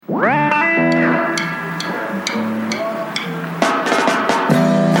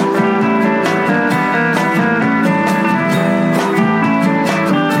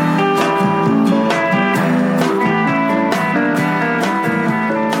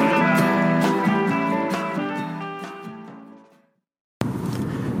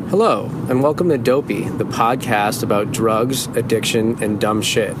Hello, and welcome to Dopey, the podcast about drugs, addiction, and dumb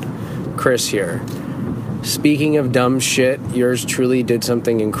shit. Chris here. Speaking of dumb shit, yours truly did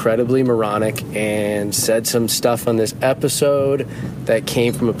something incredibly moronic and said some stuff on this episode that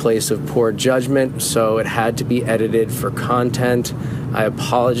came from a place of poor judgment, so it had to be edited for content. I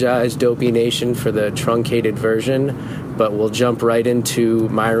apologize, Dopey Nation, for the truncated version, but we'll jump right into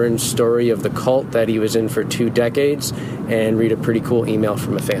Myron's story of the cult that he was in for 2 decades and read a pretty cool email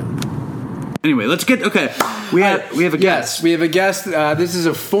from a fan. Anyway, let's get... Okay, we have a guest. Yes, we have a guest. This is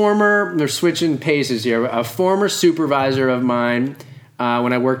a former... They're switching paces here. A former supervisor of mine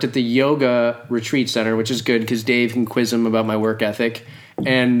when I worked at the yoga retreat center, which is good because Dave can quiz him about my work ethic.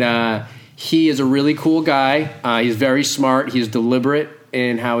 And he is a really cool guy. He's very smart. He's deliberate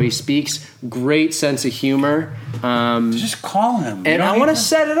in how he speaks. Great sense of humor. Just call him. And I want to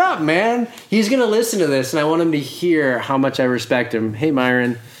set it up, man. He's going to listen to this, and I want him to hear how much I respect him. Hey,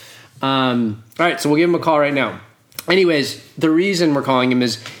 Myron. All right, so we'll give him a call right now. Anyways, the reason we're calling him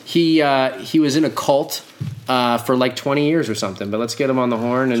is he was in a cult for like 20 years or something. But let's get him on the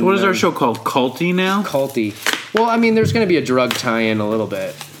horn. And, so what is our show called? Culty now? Culty. Well, I mean, there's going to be a drug tie-in a little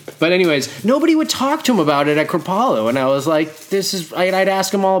bit. But anyways, nobody would talk to him about it at Kripalu, and I was like, I'd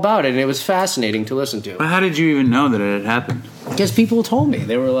ask him all about it, and it was fascinating to listen to. But how did you even know that it had happened? Because people told me.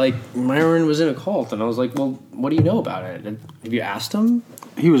 They were like, Myron was in a cult, and I was like, well, what do you know about it? Have you asked him?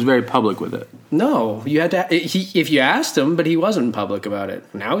 He was very public with it. No, you had to. If you asked him, but he wasn't public about it.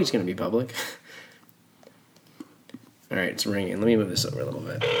 Now he's going to be public. All right, it's ringing. Let me move this over a little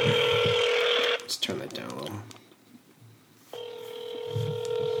bit. Let's turn that down a little.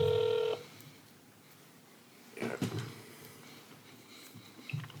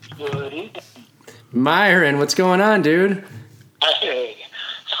 Good evening. Myron, what's going on, dude? Hey,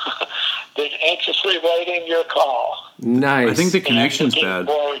 been anxiously waiting your call. Nice. I think the connection's bad.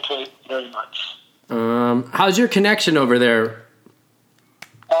 Looking forward to it very much. How's your connection over there?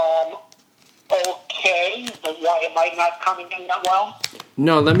 Okay, but why am I not coming in that well?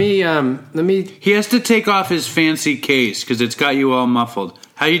 No, let me. He has to take off his fancy case because it's got you all muffled.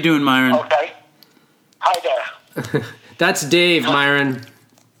 How you doing, Myron? Okay. Hi there. That's Dave, Myron.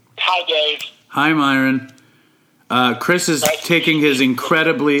 Hi, Dave. Hi, Myron. Chris is taking his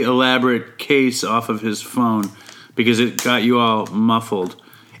incredibly elaborate case off of his phone because it got you all muffled.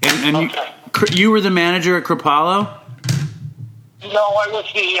 And Okay. you were the manager at Kripalu? No, I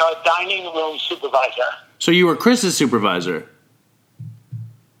was the dining room supervisor. So you were Chris's supervisor?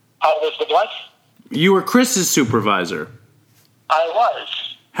 I was the what? You were Chris's supervisor. I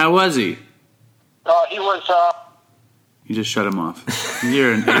was. How was he? He was... You just shut him off.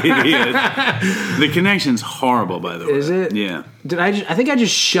 You're an idiot. The connection's horrible, by the way. Is it? Yeah. I think I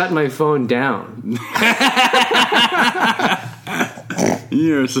just shut my phone down.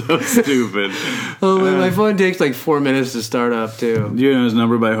 You're so stupid. Oh, my phone takes like 4 minutes to start up, too. Do you know his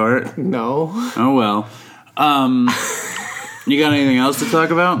number by heart? No. Oh, well. You got anything else to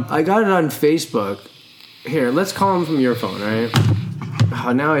talk about? I got it on Facebook. Here, let's call him from your phone, all right?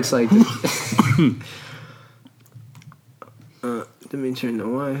 Oh, now it's like... let me turn the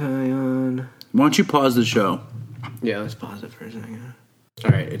Wi-Fi on. Why don't you pause the show? Yeah, let's pause it for a second.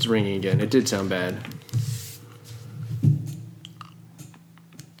 All right, it's ringing again. It did sound bad.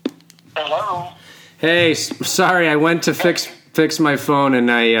 Hello? Hey, sorry, I went to fix my phone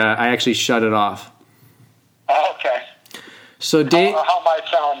and I actually shut it off. Okay. So Dave, How am I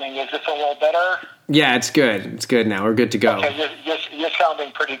sounding? Is this a little better? yeah, it's good. It's good now. We're good to go. Okay, you're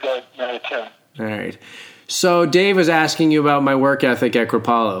sounding pretty good there, too. All right. So Dave was asking you about my work ethic at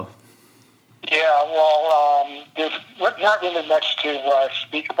Kripalu. Yeah, well, there's not really much to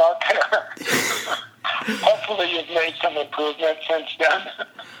speak about there. Hopefully you've made some improvement since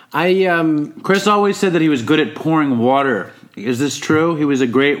then. Chris always said that he was good at pouring water. Is this true? He was a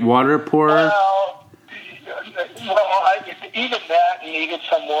great water pourer? Even that needed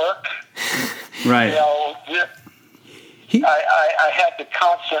some work. Right. You know, I had to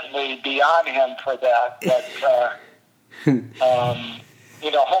constantly be on him for that, but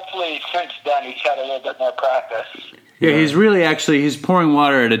hopefully since then he's had a little bit more practice. Yeah, he's pouring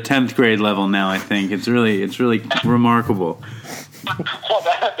water at a 10th grade level now, I think. It's really remarkable. Well,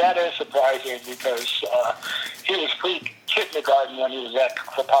 that is surprising because he was pre-kindergarten when he was at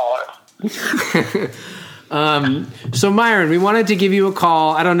Kripalu. So Myron, we wanted to give you a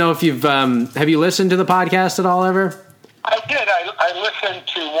call. I don't know if have you listened to the podcast at all ever? I did. I listened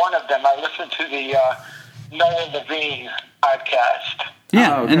to one of them. I listened to the Noah Levine podcast.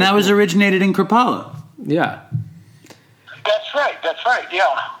 Yeah, okay, and that was originated in Kripalu. Yeah. That's right.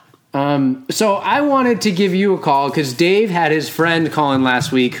 Yeah. So I wanted to give you a call because Dave had his friend call in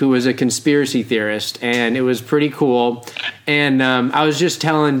last week who was a conspiracy theorist, and it was pretty cool. And I was just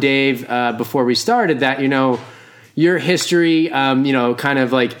telling Dave before we started that, your history, kind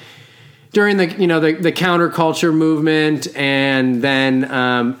of like during the counterculture movement, and then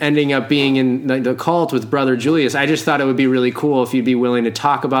ending up being in the cult with Brother Julius. I just thought it would be really cool if you'd be willing to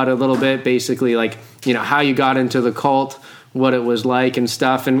talk about it a little bit, basically like, how you got into the cult, what it was like and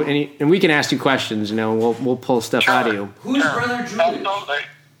stuff, and we can ask you questions. We'll pull stuff out of you. Who's Brother Julius?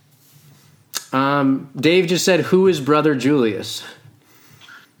 Dave just said, "Who is Brother Julius?"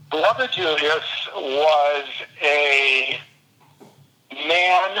 Brother Julius was a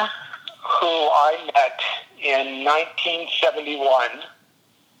man who I met in 1971,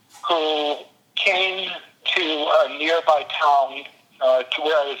 who came to a nearby town to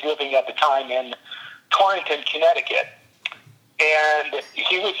where I was living at the time in Torrington, Connecticut. And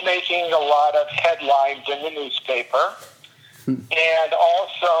he was making a lot of headlines in the newspaper. And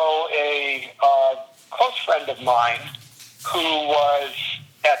also a close friend of mine who was,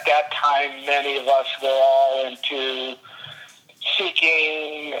 at that time, many of us were all into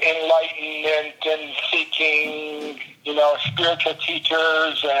seeking enlightenment and seeking, spiritual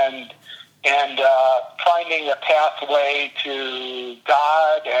teachers and finding a pathway to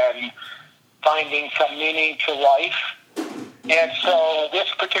God and finding some meaning to life. And so this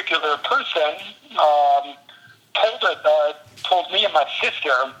particular person told me and my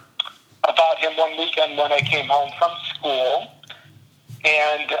sister about him one weekend when I came home from school,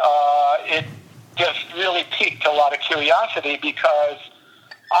 and it just really piqued a lot of curiosity because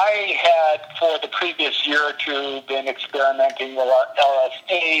I had, for the previous year or two, been experimenting with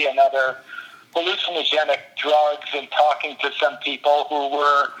LSD and other hallucinogenic drugs and talking to some people who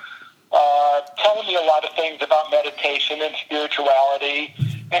were telling me a lot of things about meditation and spirituality,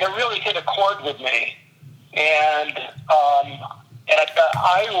 and it really hit a chord with me. And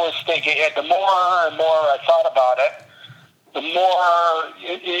I was thinking, the more and more I thought about it, the more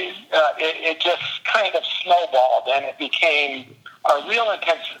it just kind of snowballed, and it became a real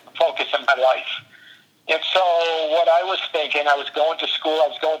intense focus in my life. And so what I was thinking, I was going to school, I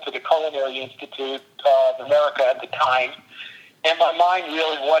was going to the Culinary Institute of America at the time, and my mind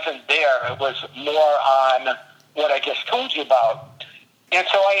really wasn't there. It was more on what I just told you about. And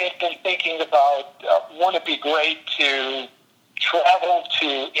so I had been thinking about, wouldn't it be great to travel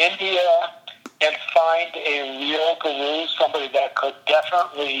to India and find a real guru, somebody that could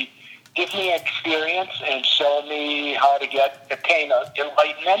definitely give me experience and show me how to attain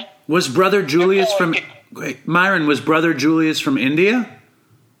enlightenment. Was Brother Julius Myron, was Brother Julius from India?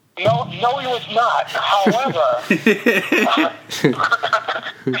 No, he was not. However, he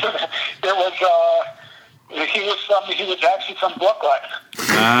was actually from Brooklyn. He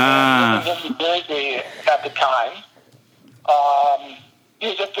was in New Jersey at the time. He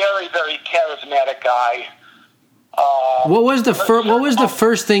was a very, very charismatic guy. What was the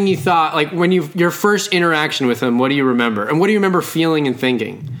first thing you thought, like when your first interaction with him? What do you remember, and what do you remember feeling and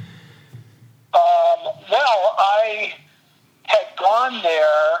thinking? Well, I had gone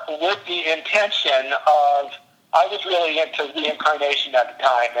there with the intention of, I was really into reincarnation at the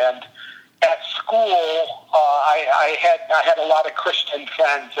time, and at school I had a lot of Christian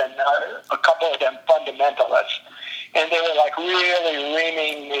friends, and a couple of them fundamentalists. And they were like really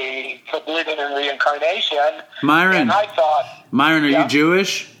reaming me for believing in reincarnation. Myron. And I thought... Myron, are you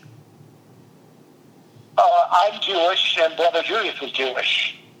Jewish? I'm Jewish, and Brother Julius was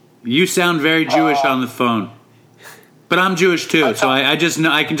Jewish. You sound very Jewish on the phone. But I'm Jewish too, so I just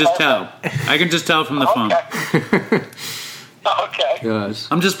know, I can just tell. I can just tell from the phone. Okay. Gosh.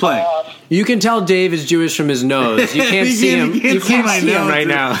 I'm just playing. You can tell Dave is Jewish from his nose. You can't see him. You can't see him right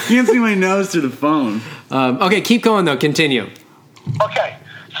now. You can't see my nose through the phone. Okay, keep going though. Continue. Okay.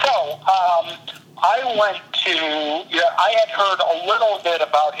 So I went to. I had heard a little bit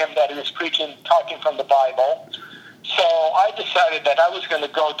about him, that he was talking from the Bible. So I decided that I was going to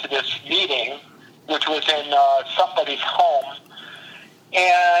go to this meeting, which was in somebody's home.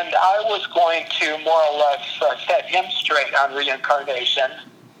 And I was going to more or less set him straight on reincarnation,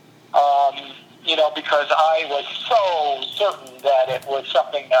 because I was so certain that it was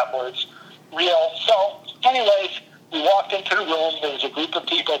something that was real. So anyways, we walked into the room. There was a group of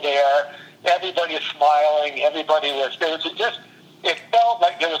people there. Everybody was smiling. It felt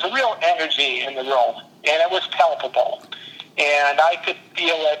like there was a real energy in the room, and it was palpable. And I could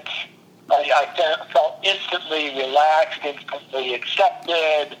feel it. I felt instantly relaxed, instantly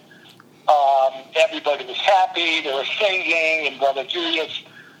accepted. Everybody was happy. They were singing, and Brother Julius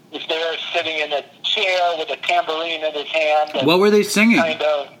was there sitting in a chair with a tambourine in his hand. What were they singing? Kind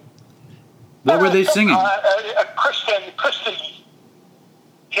of. What were they singing? Christian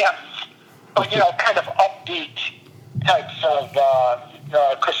hymns, kind of upbeat types of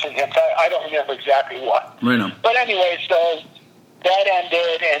Christian hymns. I don't remember exactly what. Right on. But anyway, so that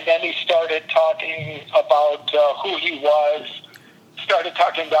ended, and then he started talking about who he was, started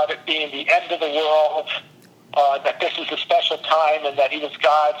talking about it being the end of the world, that this was a special time, and that he was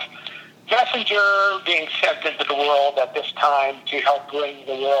God's messenger being sent into the world at this time to help bring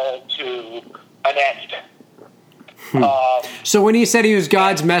the world to an end. So when he said he was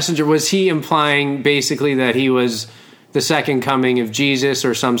God's messenger, was he implying basically that he was the second coming of Jesus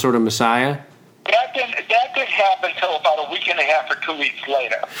or some sort of Messiah? That didn't happen until about a week and a half or 2 weeks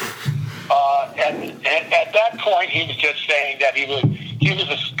later. And at that point, he was just saying that he was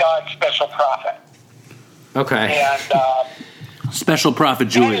a God's special prophet. Okay. And Special prophet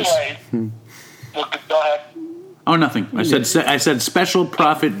Julius. Anyway, go ahead. Oh, nothing. I said special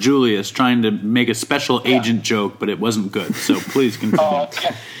prophet Julius, trying to make a special agent joke, but it wasn't good. So please continue. Oh, okay.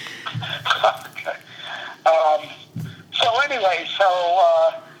 Okay. So anyway,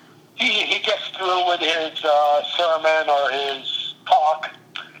 he gets through with his sermon or his talk,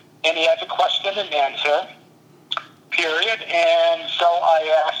 and he has a question and answer period. And so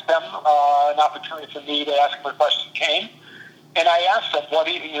I asked him, an opportunity for me to ask him a question came, and I asked him what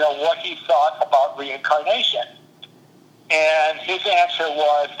he thought about reincarnation. And his answer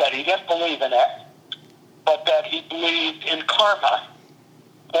was that he didn't believe in it, but that he believed in karma,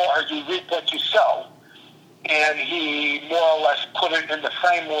 or you reap what you sow. And he more or less put it in the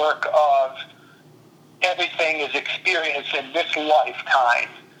framework of everything is experienced in this lifetime.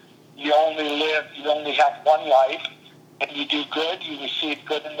 You only have one life, and you do good, you receive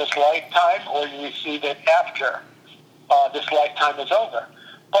good in this lifetime, or you receive it after this lifetime is over.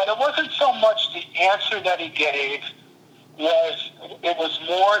 But it wasn't so much the answer that he gave, it was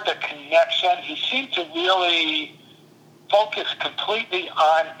more the connection. He seemed to really focus completely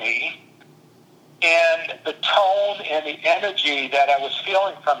on me, and the tone and the energy that I was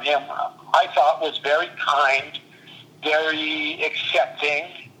feeling from him, I thought was very kind, very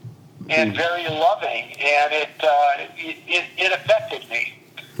accepting, and very loving, and it affected me.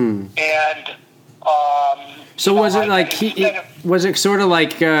 And so was it like was it sort of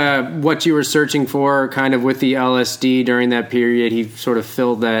like what you were searching for, kind of with the LSD during that period? He sort of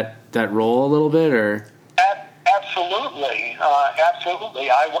filled that role a little bit, or absolutely.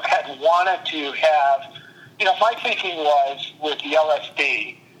 I had wanted to have, my thinking was with the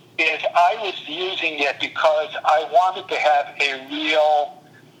LSD is I was using it because I wanted to have a real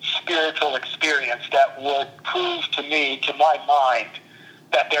spiritual experience that would prove to me, to my mind,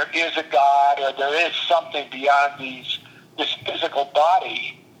 that there is a God or there is something beyond this physical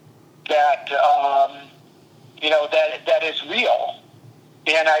body that that is real.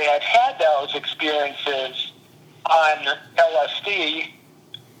 And I had those experiences on LSD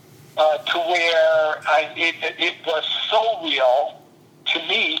to where it was so real to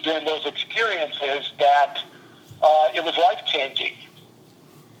me during those experiences that it was life-changing.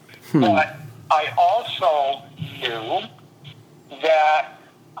 But I also knew that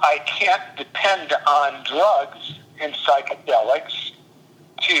I can't depend on drugs and psychedelics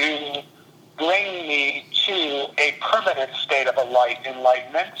to bring me to a permanent state of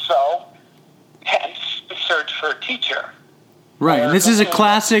enlightenment. So, hence the search for a teacher. Right, and this is a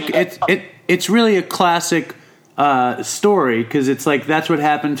classic. It's really a classic story, because it's like that's what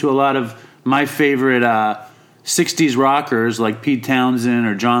happened to a lot of my favorite 60s rockers like Pete Townsend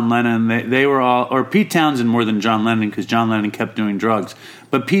or John Lennon. They were all, or Pete Townsend more than John Lennon, because John Lennon kept doing drugs.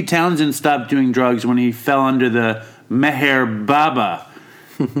 But Pete Townsend stopped doing drugs when he fell under the Meher Baba.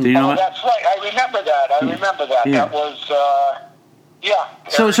 Do you know what? That's right. I remember that. Yeah. That was,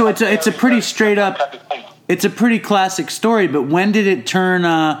 So it's a pretty straight up. It's a pretty classic story. But when did it turn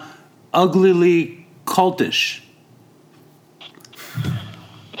uglily cultish?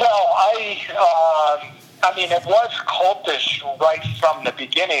 Well, I mean, it was cultish right from the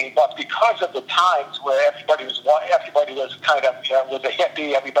beginning, but because of the times where everybody was kind of was a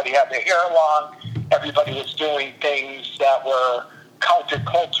hippie, everybody had their hair long, everybody was doing things that were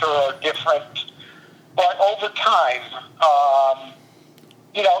counterculture or different. But over time,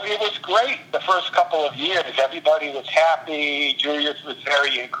 it was great the first couple of years. Everybody was happy. Julius was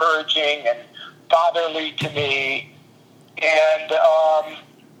very encouraging and fatherly to me. And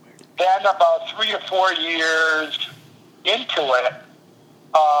then about 3 or 4 years into it,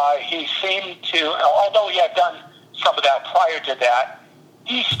 he seemed to, although he had done some of that prior to that,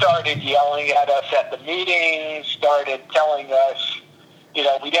 he started yelling at us at the meetings, started telling us,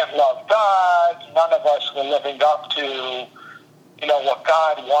 we didn't love God, none of us were living up to, what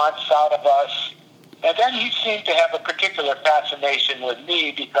God wants out of us. And then he seemed to have a particular fascination with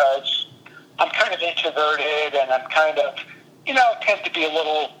me because I'm kind of introverted and I'm kind of, tend to be a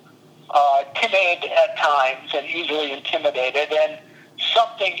little timid at times and easily intimidated. And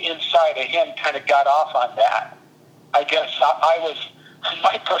something inside of him kind of got off on that. I guess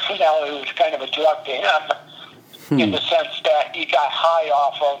my personality was kind of a drug to him in the sense that he got high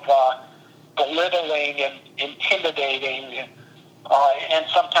off of belittling and intimidating and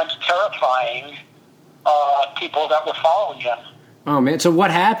sometimes terrifying people that were following him. Oh man! So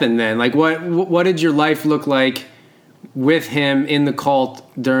what happened then? Like, what did your life look like with him in the cult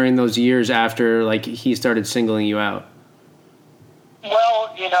during those years after, like, he started singling you out?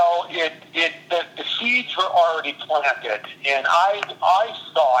 Well, the seeds were already planted, and I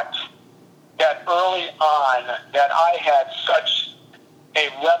thought that early on that I had such a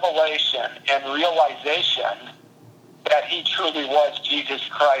revelation and realization that he truly was Jesus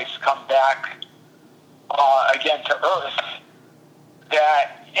Christ come back again to earth,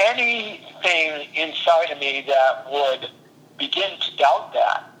 that anything inside of me that would begin to doubt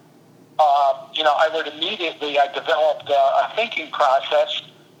that, I would immediately, I developed a thinking process,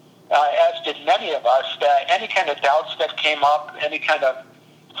 as did many of us, that any kind of doubts that came up, any kind of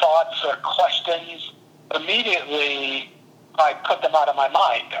thoughts or questions, immediately I put them out of my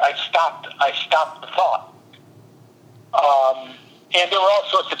mind. I stopped the thought. And there were all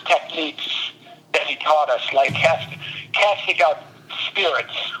sorts of techniques that he taught us, like casting out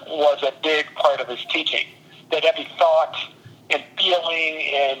spirits was a big part of his teaching, that every thought and feeling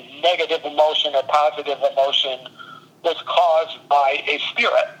and negative emotion or positive emotion was caused by a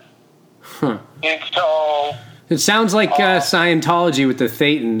spirit. Huh. And so... It sounds like Scientology with the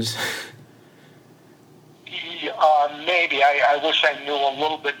Thetans. Maybe. I wish I knew a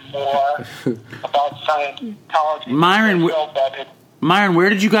little bit more about Scientology. Myron, where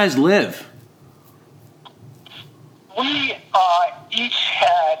did you guys live? We each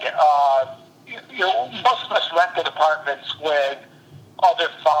had, most of us rented apartments with other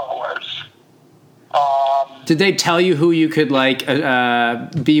followers. Did they tell you who you could,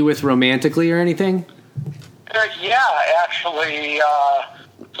 be with romantically or anything? Yeah, actually,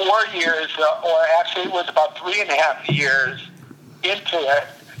 4 years, or actually it was about 3.5 years into it,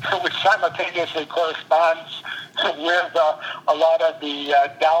 which simultaneously corresponds with a lot of the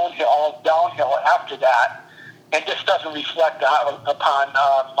downhill after that. And this doesn't reflect upon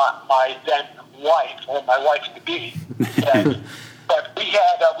my then wife, or my wife-to-be. But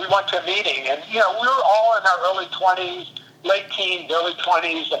we went to a meeting, and, we were all in our early 20s, late teens, early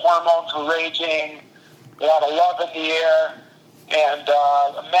 20s. The hormones were raging, a lot of love in the air, and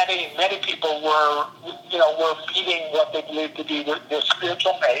many people were meeting what they believed to be their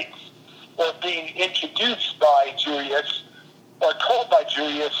spiritual mates, or being introduced by Julius, or told by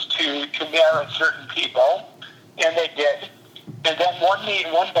Julius to marry certain people. And they did. And then one day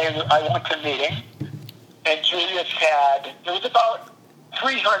I went to a meeting, and Julius there was about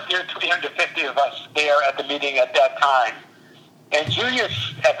 350 of us there at the meeting at that time. And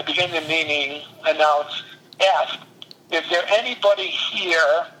Julius, at the beginning of the meeting, asked, is there anybody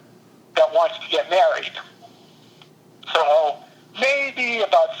here that wants to get married? So maybe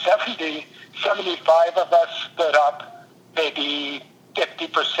about 75 of us stood up, maybe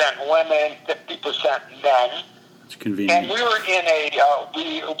 50% women, 50% men. Convenient. And we were in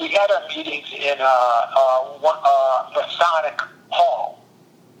we had our meetings in a Masonic hall.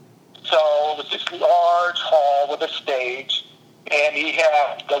 So it was this large hall with a stage, and he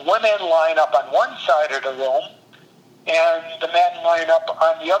had the women line up on one side of the room, and the men line up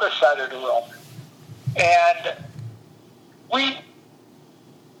on the other side of the room. And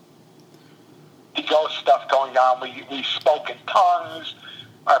the ghost stuff going on. We spoke in tongues.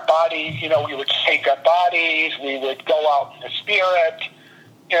 Our body, we would shake our bodies. We would go out in the spirit.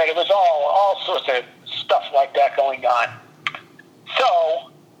 There was all sorts of stuff like that going on.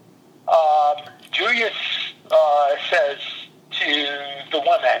 So Julius says to the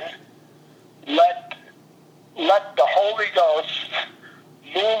women, let the Holy Ghost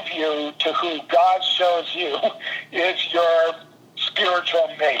move you to who God shows you is your spiritual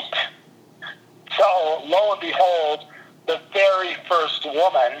mate. So lo and behold, the very first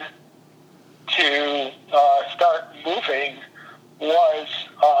woman to start moving was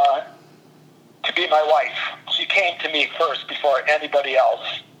to be my wife. She came to me first before anybody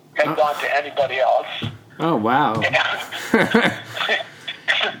else had gone to anybody else. Oh wow!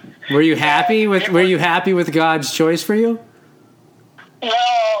 Were you happy with God's choice for you? Well,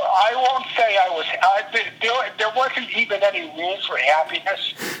 I won't say I was. There wasn't even any room for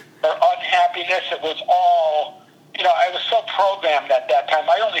happiness or unhappiness. It I was so programmed at that time.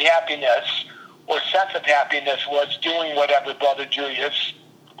 My only happiness or sense of happiness was doing whatever Brother Julius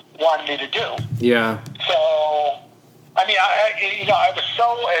wanted me to do. Yeah. So, I mean, I was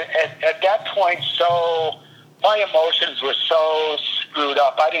so, at that point, so, my emotions were so screwed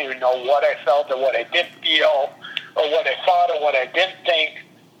up. I didn't even know what I felt or what I didn't feel or what I thought or what I didn't think.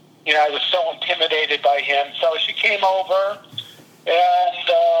 I was so intimidated by him. So she came over,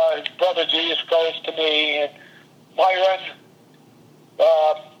 and Brother Julius goes to me, and Myron,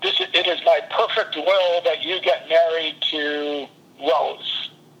 it is my perfect will that you get married to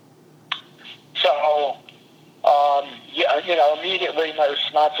Rose. So, immediately my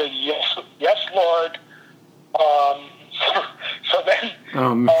response is, yes, Lord. So then,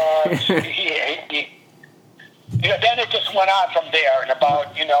 then it just went on from there, and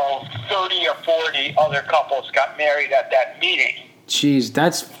about 30 or 40 other couples got married at that meeting. Jeez,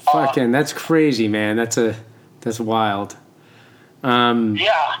 that's crazy, man. That's wild.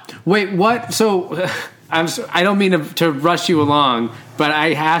 Yeah. Wait, what? So, I don't mean to rush you along, but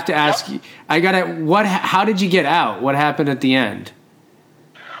I have to ask you. How did you get out? What happened at the end?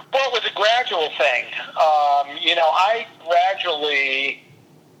 Well, it was a gradual thing. I gradually,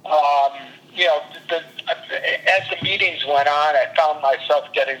 as the meetings went on, I found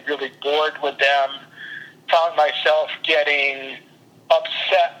myself getting really bored with them, found myself getting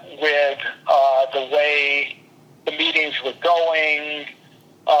upset with the way the meetings were going,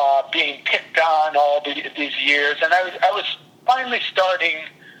 being picked on all these years. And I was finally starting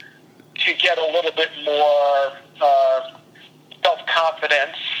to get a little bit more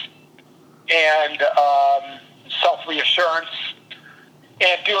self-confidence and self-reassurance,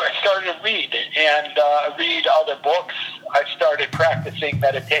 and I started to read read other books. I started practicing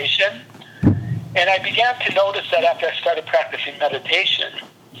meditation, and I began to notice that after I started practicing meditation,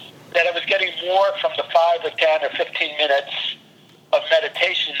 that I was getting more from the 5 or 10 or 15 minutes of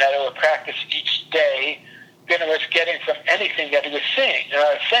meditation that I would practice each day than I was getting from anything that he was saying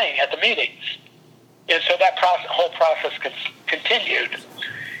at the meetings. And so that whole process continued.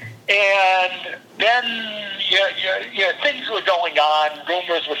 And then things were going on.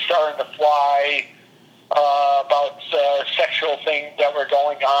 Rumors were starting to fly about sexual things that were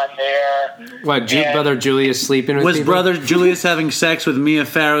going on there. What, Brother Julius sleeping with was people? Brother Julius having sex with Mia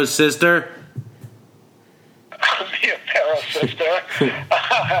Farrow's sister? Mia Farrow's sister?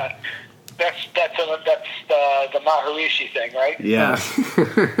 That's the Maharishi thing, right? Yeah.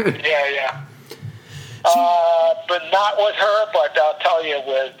 Yeah. But not with her, but I'll tell you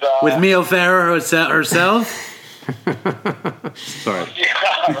with Mia Farrow herself? Sorry.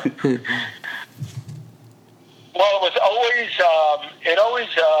 Yeah. Well, it always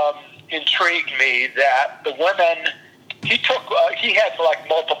intrigued me that the women, he had like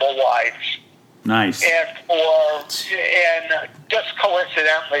multiple wives. Nice. And just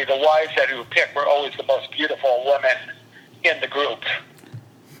coincidentally, the wives that he would pick were always the most beautiful women in the group.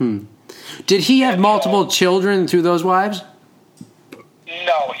 Did he have multiple children through those wives?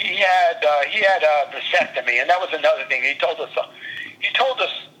 No, he had a vasectomy, and that was another thing. He told us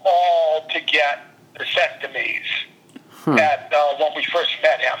all to get vasectomies when we first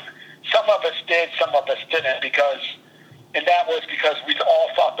met him. Some of us did, some of us didn't, and that was because we all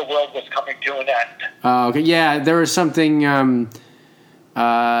thought the world was coming to an end. Okay, yeah, there was something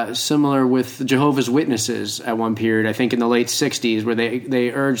similar with Jehovah's Witnesses at one period, I think in the late 60s, where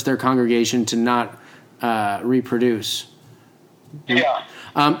they urged their congregation to not reproduce. Yeah.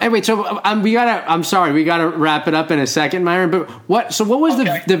 Anyway, so I'm sorry, we gotta wrap it up in a second, Myron. But what was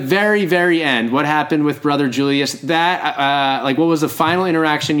the very, very end? What happened with Brother Julius? That what was the final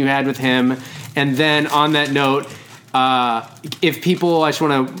interaction you had with him? And then on that note, if people,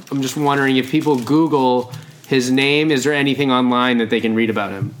 I'm just wondering if people Google his name, is there anything online that they can read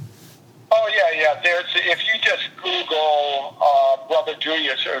about him? Oh yeah. If you just Google Brother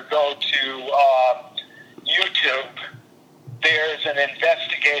Julius or go to YouTube, there's an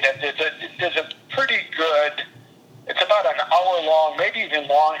investigative. There's a pretty good. It's about an hour long, maybe even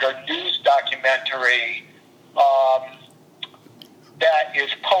longer, news documentary that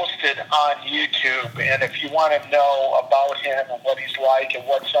is posted on YouTube. And if you want to know about him and what he's like and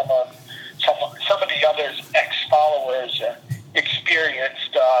what some of the others ex-followers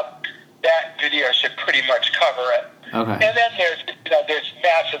experienced, that video should pretty much cover it. Okay. And then there's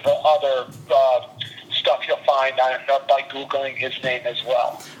massive other stuff you'll find by Googling his name as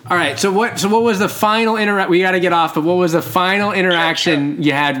well. All right. So what was the final we got to get off, but what was the final interaction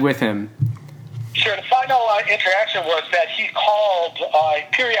you had with him? Sure. The final interaction was that he called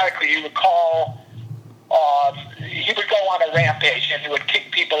periodically. He would call. He would go on a rampage and he would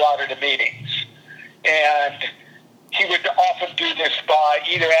kick people out of the meetings. And he would often do this by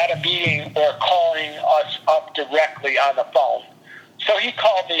either at a meeting or calling us up directly on the phone. So he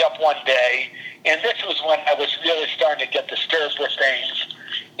called me up one day, and this was when I was really starting to get disturbed with things.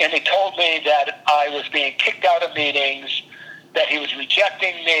 And he told me that I was being kicked out of meetings, that he was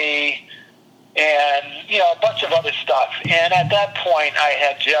rejecting me, and, a bunch of other stuff. And at that point, I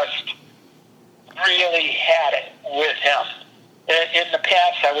had just really had it with him. In the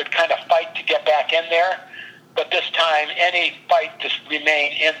past, I would kind of fight to get back in there, but this time, any fight to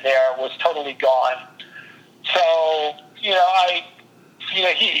remain in there was totally gone. So, he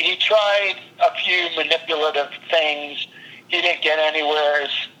tried a few manipulative things. He didn't get anywhere,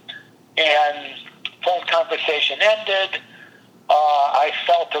 and phone conversation ended. I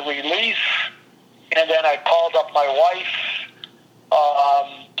felt a relief, and then I called up my wife,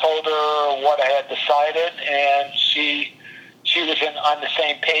 told her what I had decided, and she was on the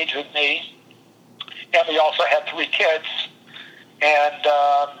same page with me. And we also had 3 kids. And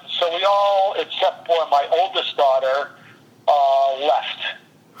so we all, except for my oldest daughter, left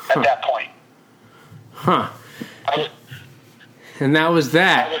at that point. Huh. And that was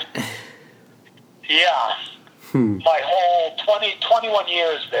that. My whole 21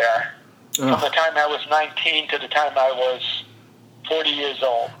 years there, from the time I was 19 to the time I was 40 years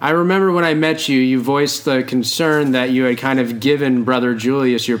old. I remember when I met you, you voiced the concern that you had kind of given brother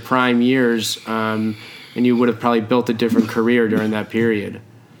Julius your prime years, and you would have probably built a different career during that period.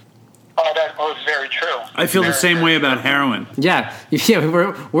 Oh, that was very true. I feel the same way about heroin. Yeah,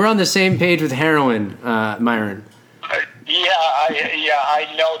 we're on the same page with heroin, Myron.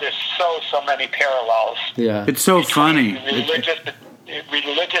 I know there's so many parallels. Yeah, it's so funny.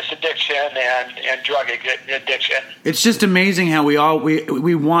 Religious addiction and drug addiction. It's just amazing how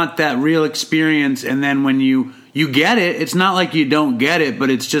we want that real experience, and then when you get it, it's not like you don't get it, but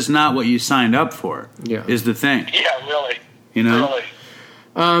it's just not what you signed up for. Yeah, is the thing. Yeah, really. Really.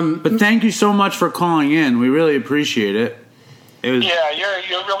 But thank you so much for calling in. We really appreciate it. You're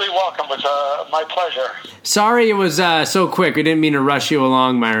really welcome. It was my pleasure. Sorry it was so quick. We didn't mean to rush you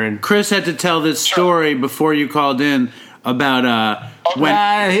along, Myron. Chris had to tell this story before you called in about when...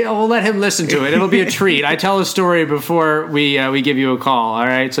 we'll let him listen to it. It'll be a treat. I tell a story before we give you a call, all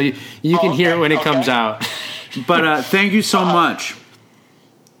right? So you can hear it when it comes out. But thank you so much.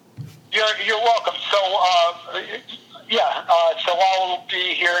 You're welcome. So, so I'll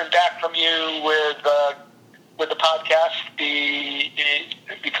be hearing back from you with the podcast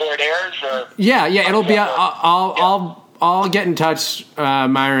before it airs? Or? Yeah, it'll be... I'll get in touch,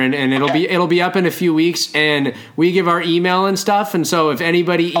 Myron, and it'll be up in a few weeks. And we give our email and stuff. And so if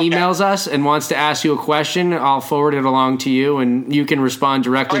anybody emails us and wants to ask you a question, I'll forward it along to you, and you can respond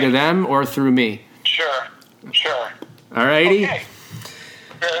directly to them or through me. Sure. All righty. Okay.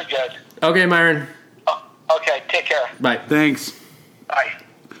 Very good. Okay, Myron. Okay. Take care. Bye. Thanks. Bye.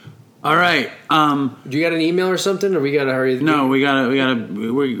 All right. Do you got an email or something, or we gotta hurry? No, we gotta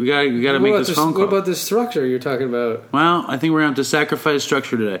make this phone call. What about this structure you're talking about? Well, I think we're gonna have to sacrifice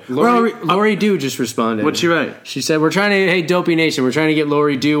structure today. Lori Dew just responded. What'd she write? She said, hey, Dopey Nation, we're trying to get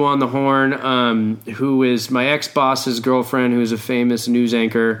Lori Dew on the horn, who is my ex-boss's girlfriend, who is a famous news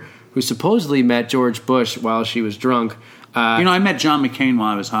anchor, who supposedly met George Bush while she was drunk. I met John McCain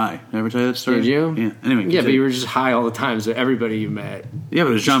while I was high. Did I ever tell you that story? Did you? Yeah. Anyway, continue. But you were just high all the time, so everybody you met. Yeah, but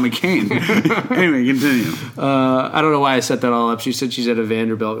it was John McCain. Anyway, continue. I don't know why I set that all up. She said she's at a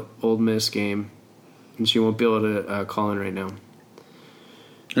Vanderbilt Ole Miss game, and she won't be able to call in right now.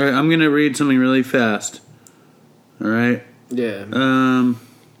 All right, I'm going to read something really fast. All right? Yeah.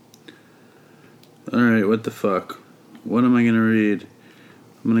 All right, what the fuck? What am I going to read?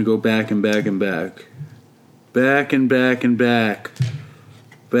 I'm going to go back and back and back. Back and back and back.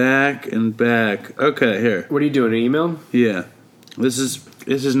 Back and back. Okay, here. What are you doing, an email? Yeah. This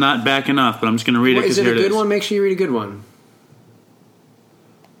is not back enough, but I'm just going to read it. Is it a good one? Make sure you read a good one.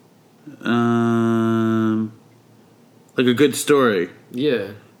 Like a good story.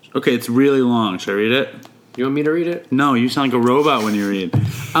 Yeah. Okay, it's really long. Should I read it? You want me to read it? No, you sound like a robot when you read.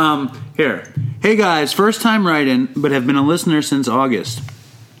 Here. Hey guys, first time write-in, but have been a listener since August.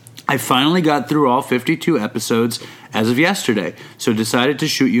 I finally got through all 52 episodes as of yesterday, so decided to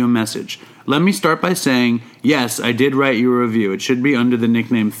shoot you a message. Let me start by saying, yes, I did write you a review. It should be under the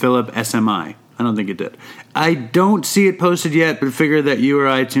nickname Philip SMI. I don't think it did. I don't see it posted yet, but figure that you or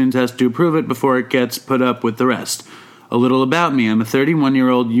iTunes has to approve it before it gets put up with the rest. A little about me. I'm a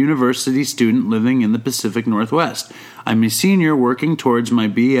 31-year-old university student living in the Pacific Northwest. I'm a senior working towards my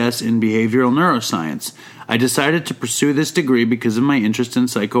BS in behavioral neuroscience. I decided to pursue this degree because of my interest in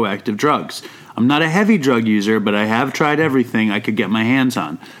psychoactive drugs. I'm not a heavy drug user, but I have tried everything I could get my hands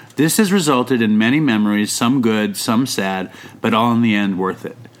on. This has resulted in many memories, some good, some sad, but all in the end worth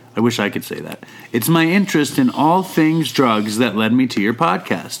it. I wish I could say that. It's my interest in all things drugs that led me to your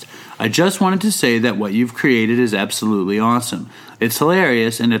podcast. I just wanted to say that what you've created is absolutely awesome. It's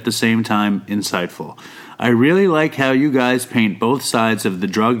hilarious and at the same time insightful. I really like how you guys paint both sides of the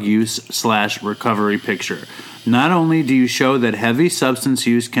drug use/recovery picture. Not only do you show that heavy substance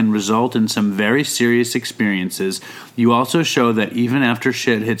use can result in some very serious experiences, you also show that even after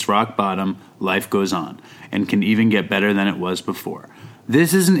shit hits rock bottom, life goes on and can even get better than it was before.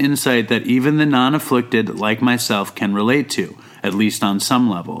 This is an insight that even the non-afflicted, like myself, can relate to, at least on some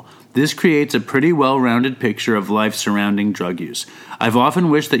level. This creates a pretty well-rounded picture of life surrounding drug use. I've often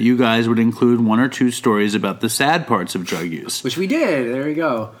wished that you guys would include 1 or 2 stories about the sad parts of drug use. Which we did. There we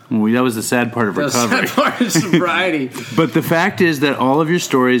go. Well, that was the sad part of recovery. The sad part of sobriety. But the fact is that all of your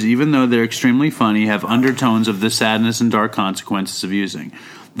stories, even though they're extremely funny, have undertones of the sadness and dark consequences of using.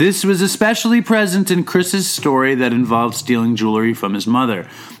 This was especially present in Chris's story that involved stealing jewelry from his mother.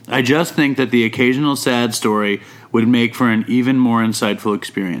 I just think that the occasional sad story would make for an even more insightful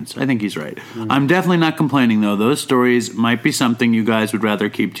experience. I think he's right. I'm definitely not complaining, though. Those stories might be something you guys would rather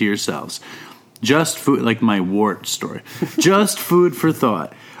keep to yourselves. Just food, like my wart story. Just food for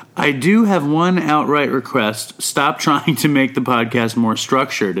thought. I do have one outright request. Stop trying to make the podcast more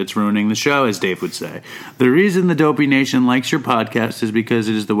structured. It's ruining the show, as Dave would say. The reason the Dopey Nation likes your podcast is because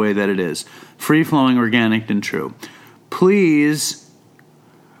it is the way that it is. Free-flowing, organic, and true. Please,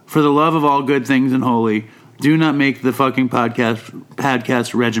 for the love of all good things and holy, do not make the fucking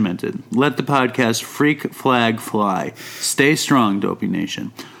podcast regimented. Let the podcast freak flag fly. Stay strong, Dopey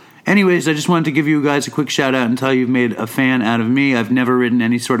Nation. Anyways, I just wanted to give you guys a quick shout out and tell you've made a fan out of me. I've never written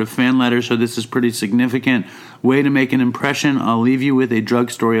any sort of fan letter, so this is pretty significant. Way to make an impression. I'll leave you with a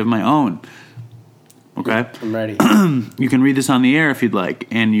drug story of my own. Okay? I'm ready. You can read this on the air if you'd like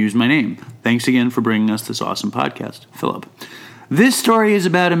and use my name. Thanks again for bringing us this awesome podcast. Philip. This story is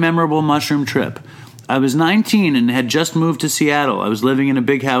about a memorable mushroom trip. I was 19 and had just moved to Seattle. I was living in a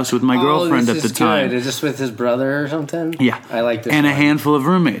big house with my girlfriend at the time. Good. Is this with his brother or something? Yeah. I like this And one. a handful of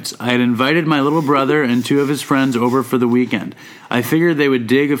roommates. I had invited my little brother and 2 of his friends over for the weekend. I figured they would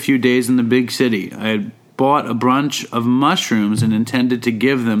dig a few days in the big city. I had bought a bunch of mushrooms and intended to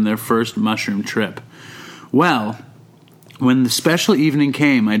give them their first mushroom trip. Well, when the special evening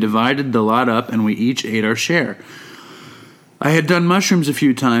came, I divided the lot up and we each ate our share. I had done mushrooms a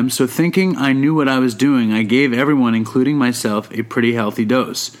few times, so thinking I knew what I was doing, I gave everyone, including myself, a pretty healthy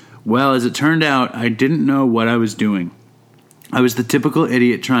dose. Well, as it turned out, I didn't know what I was doing. I was the typical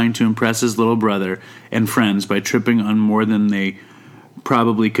idiot trying to impress his little brother and friends by tripping on more than they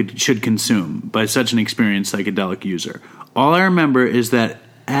probably should consume by such an experienced psychedelic user. All I remember is that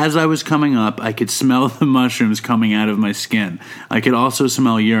as I was coming up, I could smell the mushrooms coming out of my skin. I could also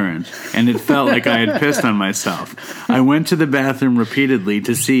smell urine, and it felt like I had pissed on myself. I went to the bathroom repeatedly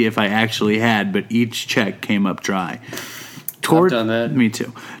to see if I actually had, but each check came up dry. I've done that. Me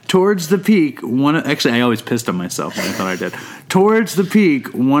too. Towards the peak, actually, I always pissed on myself when I thought I did. Towards the peak,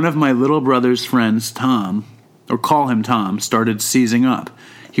 one of my little brother's friends, Tom, or call him Tom, started seizing up.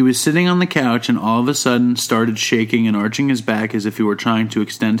 He was sitting on the couch and all of a sudden started shaking and arching his back as if he were trying to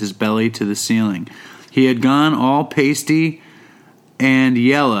extend his belly to the ceiling. He had gone all pasty and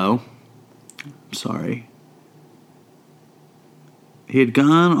yellow. He had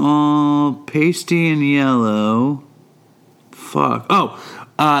gone all pasty and yellow.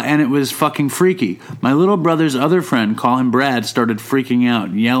 And it was fucking freaky. My little brother's other friend, call him Brad, started freaking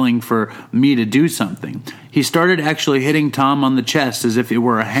out, yelling for me to do something. He started actually hitting Tom on the chest as if it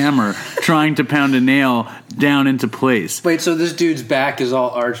were a hammer, trying to pound a nail down into place. Wait, so this dude's back is all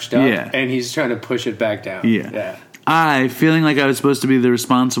arched up, Yeah. and he's trying to push it back down. Yeah. I, feeling like I was supposed to be the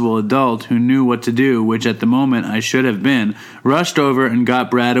responsible adult who knew what to do, which at the moment I should have been, rushed over and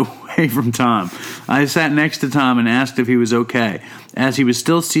got Brad away from Tom. I sat next to Tom and asked if he was okay. As he was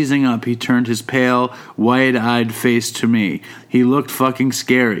still seizing up, he turned his pale, wide-eyed face to me. He looked fucking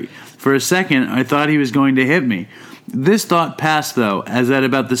scary. For a second, I thought he was going to hit me. This thought passed, though, as at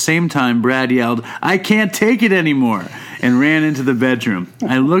about the same time Brad yelled, "I can't take it anymore," and ran into the bedroom.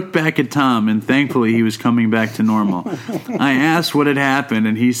 I looked back at Tom, and thankfully he was coming back to normal. I asked what had happened,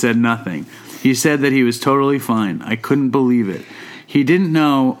 and he said nothing. He said that he was totally fine. I couldn't believe it. He didn't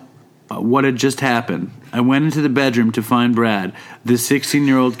know what had just happened. I went into the bedroom to find Brad. The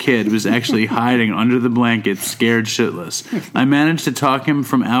 16-year-old kid was actually hiding under the blanket, scared shitless. I managed to talk him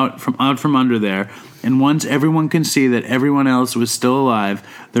out from under there, and once everyone could see that everyone else was still alive,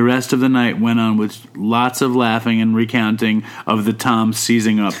 the rest of the night went on with lots of laughing and recounting of the Tom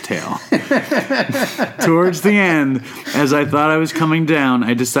seizing up tale. Towards the end, as I thought I was coming down,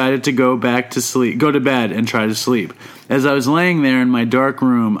 I decided to go to bed and try to sleep. As I was laying there in my dark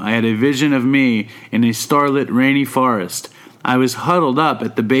room, I had a vision of me in a starlit, rainy forest. I was huddled up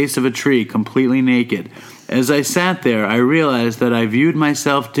at the base of a tree, completely naked. As I sat there, I realized that I viewed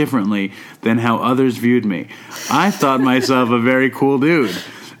myself differently than how others viewed me. I thought myself a very cool dude.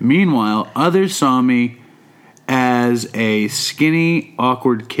 Meanwhile, others saw me as a skinny,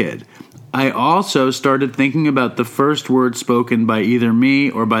 awkward kid. I also started thinking about the first word spoken by either me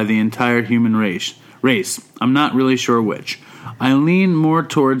or by the entire human race. I'm not really sure which. I lean more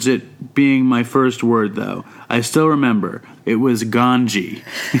towards it being my first word, though. I still remember. It was Ganji.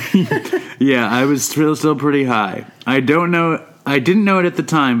 Yeah, I was still pretty high. I didn't know it at the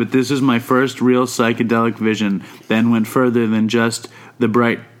time, but this was my first real psychedelic vision that went further than just the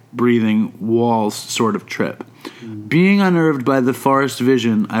bright breathing walls sort of trip. Being unnerved by the forest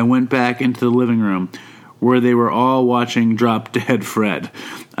vision, I went back into the living room where they were all watching Drop Dead Fred.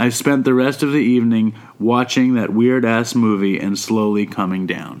 I spent the rest of the evening watching that weird-ass movie and slowly coming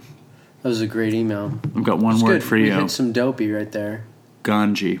down. That was a great email. I've got one word for you. You hit some dopey right there.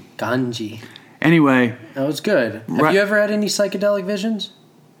 Ganji. Anyway. That was good. Have you ever had any psychedelic visions?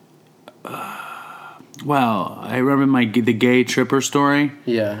 Well, I remember the gay tripper story.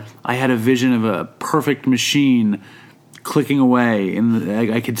 Yeah. I had a vision of a perfect machine clicking away, and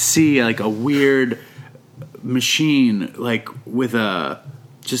I could see like a weird machine, like with an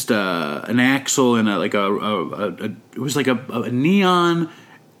axle and it was like a neon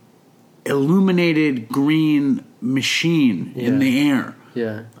illuminated green machine in the air.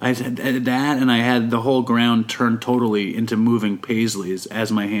 Yeah. I had that, and I had the whole ground turned totally into moving paisleys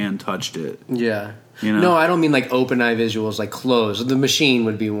as my hand touched it. Yeah. You know? No, I don't mean like open eye visuals, like closed. The machine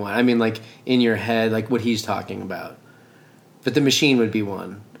would be one. I mean like in your head, like what he's talking about. But the machine would be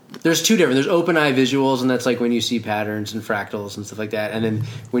one. There's two different. There's open eye visuals, and that's like when you see patterns and fractals and stuff like that. And then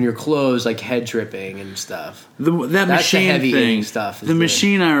when you're closed, like head tripping and stuff. That's machine the heavy thing. Stuff. The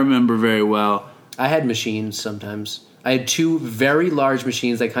machine I remember very well. I had machines sometimes. I had two very large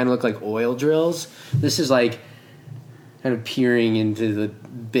machines that kind of look like oil drills. This is like kind of peering into the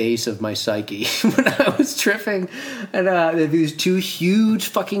base of my psyche when I was tripping. And these two huge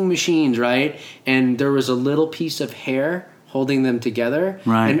fucking machines, right? And there was a little piece of hair holding them together.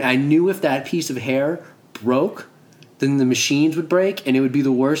 Right. And I knew if that piece of hair broke, then the machines would break, and it would be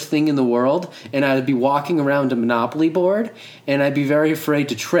the worst thing in the world. And I would be walking around a Monopoly board, and I'd be very afraid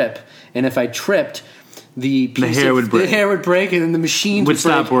to trip. And if I tripped, the hair would break, and then the machines would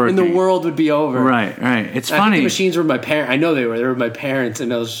stop break, working, and the world would be over. Right. It's funny. I think the machines were my parents. I know they were my parents,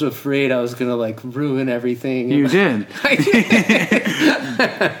 and I was so afraid I was gonna like ruin everything. You did. I did.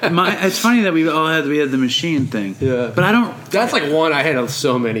 It's funny that we had the machine thing. Yeah, but I don't. That's like one. I had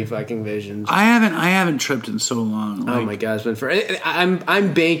so many fucking visions. I haven't tripped in so long. Oh my god, it's been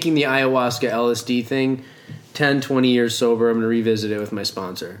I'm banking the ayahuasca LSD thing. 10, 20 years sober. I'm gonna revisit it with my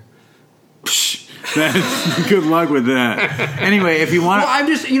sponsor. Good luck with that. Anyway, if you want, well, I'm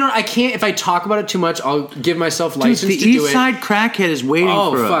just I can't. If I talk about it too much, I'll give myself license the to do it. East Side Crackhead is waiting for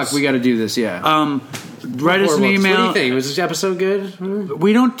us. Oh fuck, we got to do this. Yeah. Write us an email. What do you think? Was this episode good?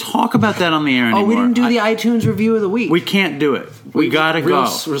 We don't talk about that on the air anymore. Oh, we didn't do the iTunes review of the week. We can't do it. We gotta go.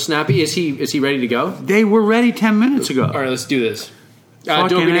 Real snappy. Is he ready to go? They were ready 10 minutes ago. All right, let's do this.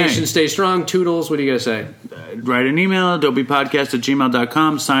 Dopey Nation, stay strong. Toodles, what do you guys say? Write an email,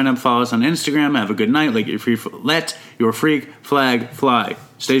 dopeypodcast@gmail.com. Sign up, follow us on Instagram. Have a good night. Let your freak flag fly.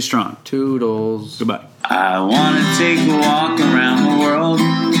 Stay strong. Toodles. Goodbye. I want to take a walk around the world.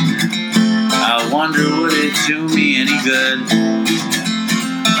 I wonder would it do me any good?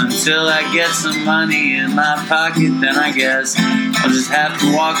 Until I get some money in my pocket, then I guess I'll just have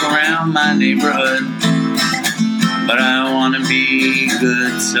to walk around my neighborhood. But I want to be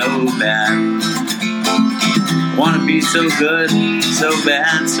good so bad. Want to be so good, so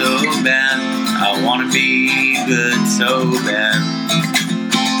bad, so bad. I want to be good so bad.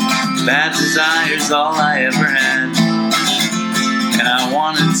 Bad desire's all I ever had. And I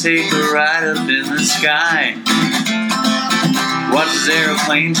want to take a ride up in the sky. Watch this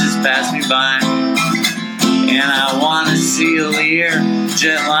aeroplane just pass me by. And I want to see a Lear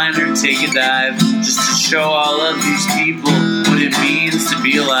jetliner take a dive, just to show all of these people what it means to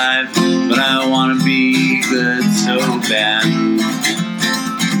be alive. But I want to be good so bad.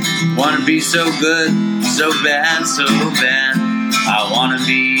 Want to be so good, so bad, so bad. I wanna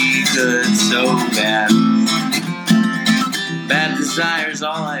be good so bad. Bad desire's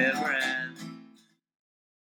all I ever had.